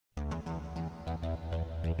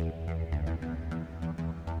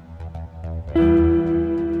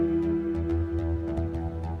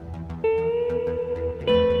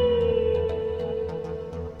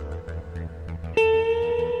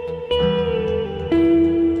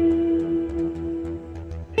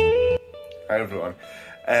Hi everyone.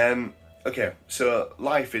 Okay, so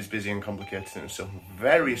life is busy and complicated and for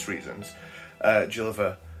various reasons.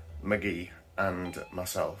 Gilliver, McGee and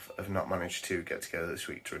myself have not managed to get together this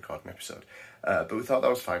week to record an episode. But we thought that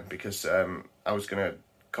was fine because I was going to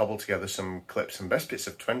cobble together some clips and best bits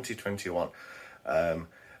of 2021. But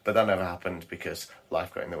that never happened because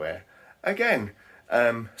life got in the way again.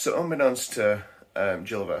 So unbeknownst to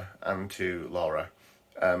Gilliver and to Laura,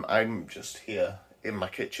 I'm just here in my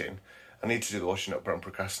kitchen. I need to do the washing up, but I'm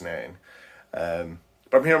procrastinating. But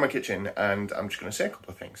I'm here in my kitchen and I'm just going to say a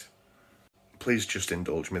couple of things. Please just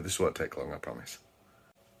indulge me, this won't take long, I promise.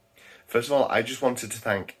 First of all, I just wanted to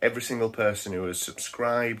thank every single person who has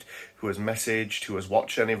subscribed, who has messaged, who has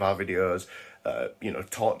watched any of our videos,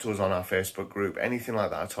 talked to us on our Facebook group, anything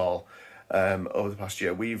like that at all, over the past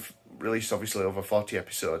year. We've released obviously over 40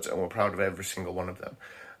 episodes and we're proud of every single one of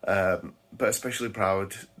them. But especially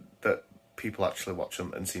proud that people actually watch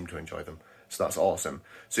them and seem to enjoy them. So that's awesome.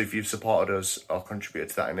 So if you've supported us or contributed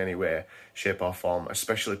to that in any way, shape or form,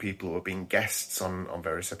 especially people who have been guests on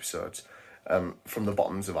various episodes, from the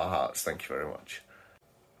bottoms of our hearts, thank you very much.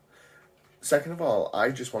 Second of all, I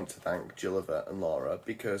just want to thank Gilliver and Laura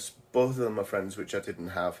because both of them are friends which I didn't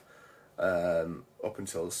have up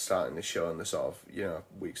until starting the show and the sort of,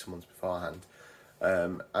 weeks and months beforehand.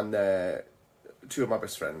 And they're two of my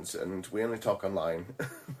best friends and we only talk online.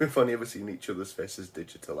 We've only ever seen each other's faces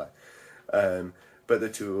digitally. But they're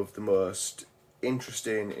two of the most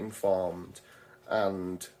interesting, informed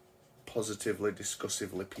and positively,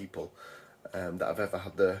 discussively people that I've ever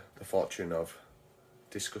had the fortune of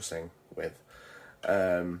discussing with.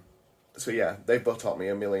 So yeah, they've both taught me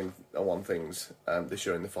a million and one things this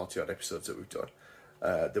year in the 40 odd episodes that we've done.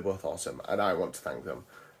 They're both awesome and I want to thank them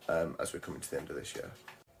as we're coming to the end of this year.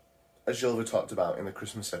 As Gilliver talked about in the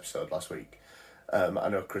Christmas episode last week, I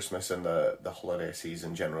know Christmas and the holiday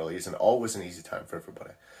season generally isn't always an easy time for everybody,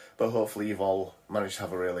 but hopefully you've all managed to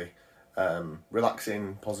have a really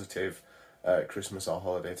relaxing, positive Christmas or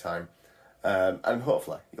holiday time, and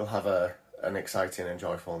hopefully you'll have an exciting and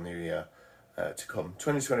joyful new year to come.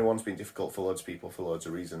 2021's been difficult for loads of people for loads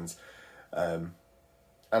of reasons,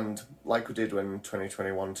 and like we did when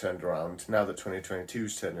 2021 turned around, now that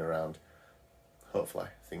 2022's turning around, hopefully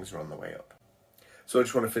things are on the way up. So I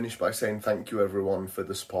just want to finish by saying thank you everyone for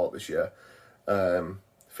the support this year.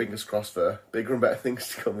 Fingers crossed for bigger and better things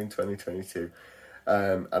to come in 2022.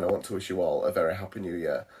 And I want to wish you all a very happy new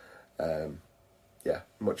year.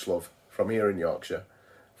 Much love from here in Yorkshire,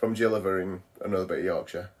 from Gilliver in another bit of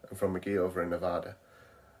Yorkshire, and from McGee over in Nevada.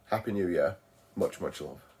 Happy New Year. Much, much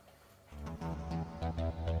love.